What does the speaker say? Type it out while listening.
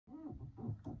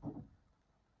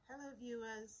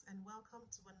viewers, and welcome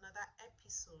to another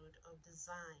episode of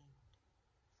Designed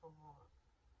for More.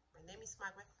 My name is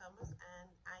Margaret Thomas and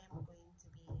I am going to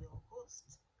be your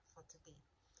host for today.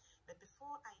 But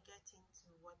before I get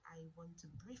into what I want to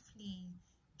briefly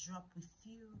drop with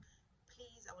you,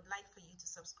 please, I would like for you to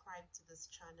subscribe to this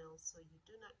channel so you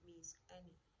do not miss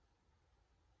any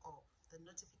of the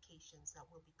notifications that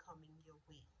will be coming your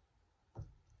way.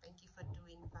 Thank you for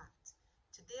doing that.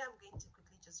 Today I'm going to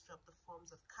quickly just drop the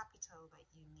forms of capital that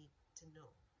you need to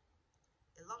know.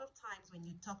 A lot of times when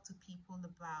you talk to people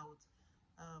about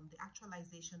the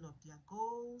actualization of their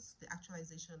goals, the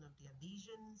actualization of their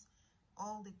visions,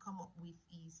 all they come up with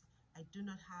is, I do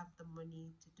not have the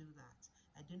money to do that.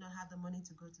 I do not have the money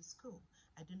to go to school.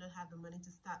 I do not have the money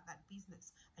to start that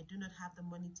business. I do not have the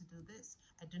money to do this.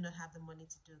 I do not have the money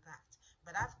to do that.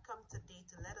 But I've come today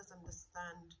to let us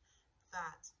understand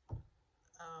that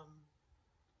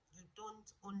you don't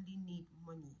only need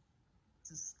money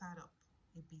to start up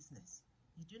a business.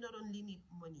 You do not only need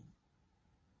money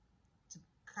to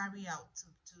carry out,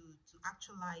 to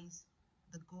actualize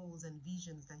the goals and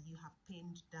visions that you have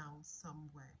pinned down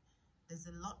somewhere. There's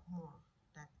a lot more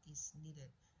that is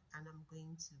needed, and I'm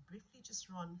going to briefly just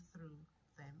run through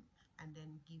them and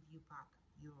then give you back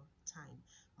your time.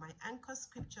 My anchor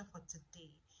scripture for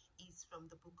today is from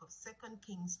the book of 2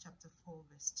 Kings chapter 4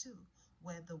 verse 2,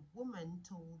 where the woman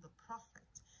told the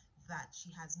prophet that she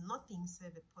has nothing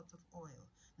save a pot of oil.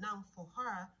 Now for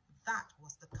her, that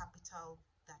was the capital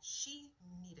that she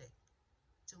needed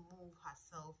to move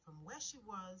herself from where she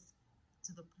was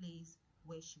to the place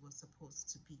where she was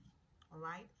supposed to be. All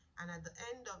right. And at the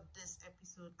end of this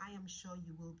episode, I am sure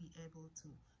you will be able to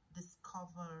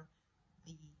discover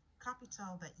the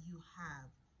capital that you have.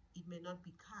 It may not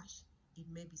be cash. It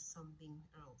may be something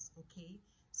else. Okay.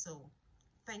 So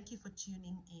thank you for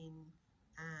tuning in,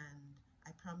 and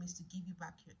I promise to give you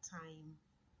back your time.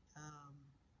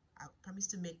 I promise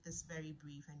to make this very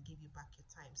brief and give you back your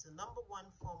time. So number one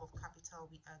form of capital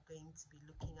we are going to be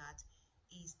looking at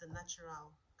is the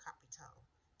natural capital.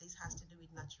 This has to do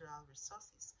with natural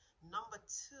resources. Number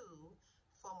two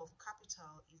form of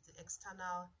capital is the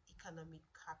external economic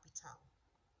capital.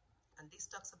 And this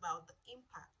talks about the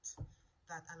impact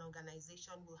that an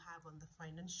organization will have on the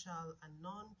financial and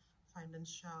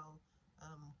non-financial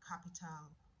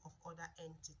capital of other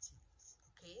entities.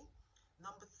 Okay.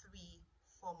 Number three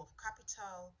form of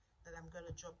capital that I'm going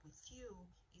to drop with you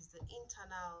is the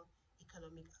internal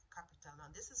economic capital.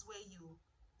 Now this is where you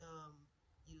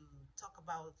talk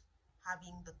about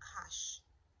having the cash,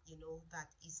 that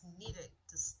is needed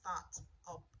to start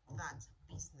up that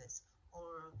business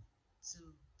or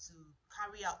to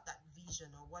carry out that vision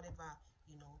or whatever,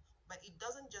 but it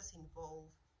doesn't just involve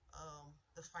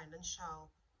the financial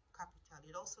capital.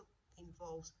 It also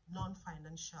involves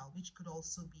non-financial, which could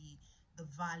also be the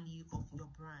value of your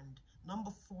brand.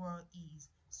 Number four is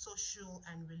social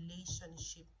and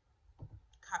relationship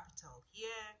capital.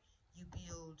 Here you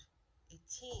build a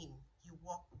team, you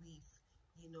work with,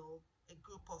 a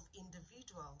group of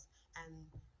individuals,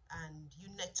 and you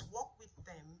network with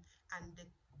them, and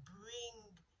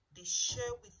they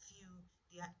share with you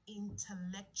their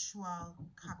intellectual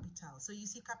capital. So you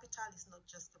see, capital is not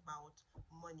just about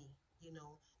money,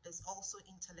 there's also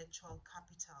intellectual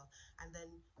capital. And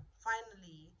then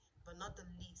finally, but not the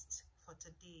least for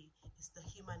today, is the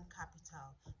human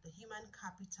capital. The human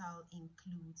capital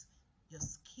includes your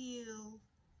skills,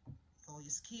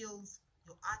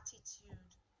 your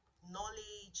attitude,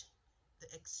 knowledge, the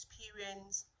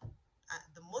experience,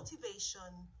 the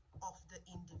motivation of the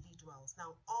individuals.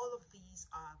 Now, all of these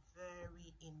are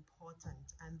very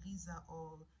important, and these are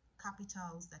all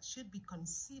capitals that should be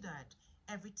considered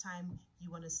every time you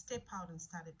want to step out and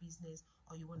start a business,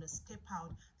 or you want to step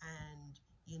out and,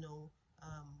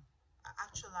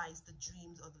 actualize the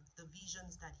dreams or the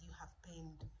visions that you have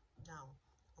pinned down.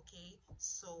 Okay,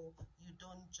 so you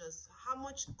don't just,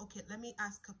 let me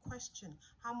ask a question.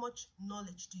 How much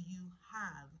knowledge do you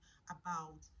have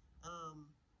about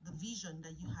the vision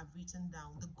that you have written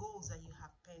down, the goals that you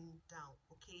have penned down?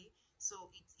 Okay, so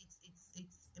it's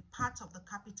a part of the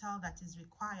capital that is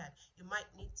required. You might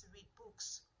need to read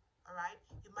books, all right?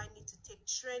 You might need to take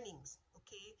trainings,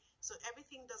 okay? So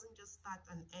everything doesn't just start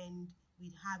and end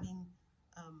with having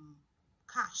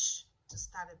cash to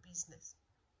start a business.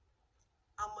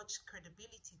 How much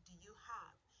credibility do you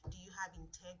have? Do you have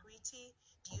integrity?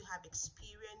 Do you have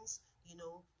experience,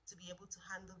 to be able to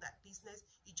handle that business?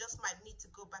 You just might need to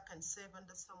go back and serve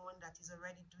under someone that is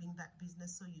already doing that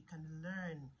business so you can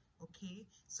learn, okay?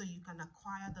 So you can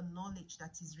acquire the knowledge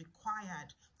that is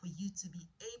required for you to be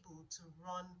able to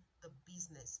run the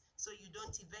business, so you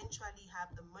don't eventually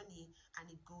have the money and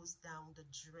it goes down the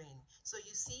drain. So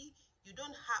you see, you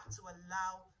don't have to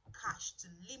allow cash to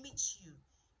limit you.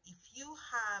 If you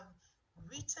have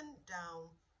written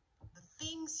down the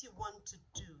things you want to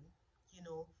do, you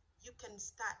know, you can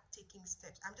start taking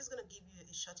steps. I'm just going to give you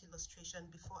a short illustration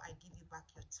before I give you back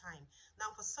your time.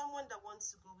 Now, for someone that wants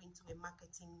to go into a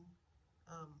marketing,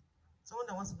 someone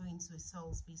that wants to go into a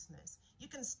sales business, you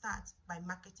can start by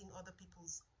marketing other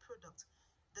people's product.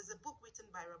 There's a book written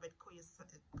by Robert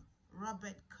Kiyosaki,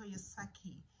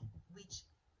 which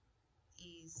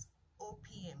is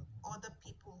OPM, other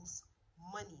people's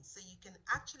money. So you can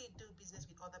actually do business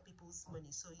with other people's money.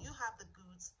 So you have the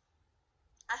goods,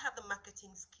 I have the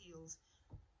marketing skills,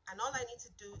 and all I need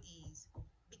to do is,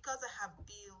 because I have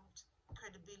built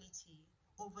credibility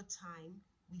over time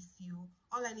with you,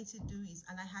 all I need to do is,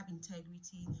 and I have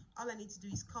integrity, all I need to do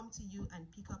is come to you and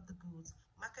pick up the goods,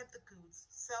 market the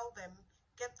goods, sell them,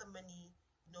 get the money,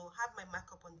 you know, have my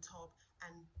markup on top,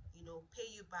 and, you know, pay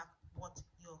you back what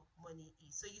your money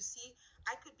is. So you see,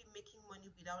 I could be making money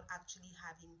without actually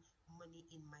having money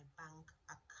in my bank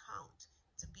account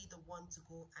to be the one to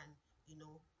go and, you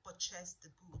know, purchase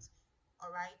the goods. All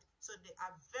right, so there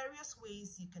are various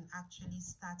ways you can actually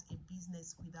start a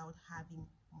business without having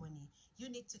money. You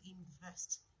need to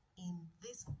invest in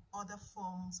these other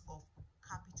forms of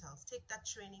capitals. Take that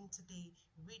training today,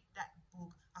 read that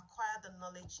book, acquire the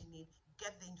knowledge you need,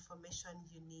 get the information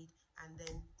you need, and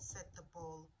then set the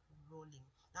ball rolling.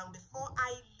 Now, before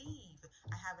I leave,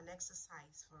 I have an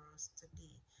exercise for us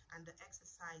today, and the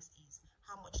exercise is,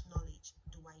 how much knowledge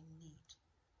do I need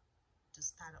to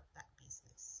start up that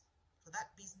business? For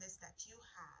that business that you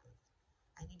have,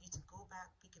 I need you to go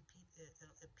back, pick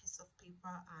a piece of paper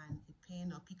and a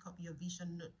pen, or pick up your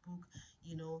vision notebook,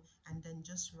 you know, and then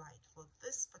just write, for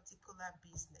this particular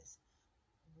business,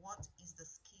 what is the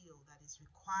skill that is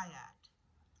required?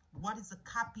 What is the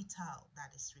capital that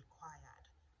is required?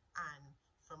 And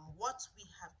from what we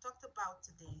have talked about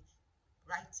today,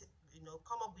 write it, you know,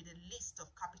 come up with a list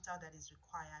of capital that is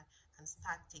required and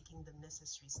start taking the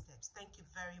necessary steps. Thank you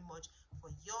very much for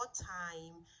your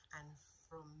time, and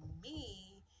from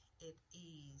me, it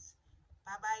is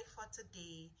bye-bye for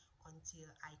today until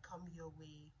I come your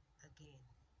way again.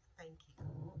 Thank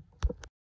you.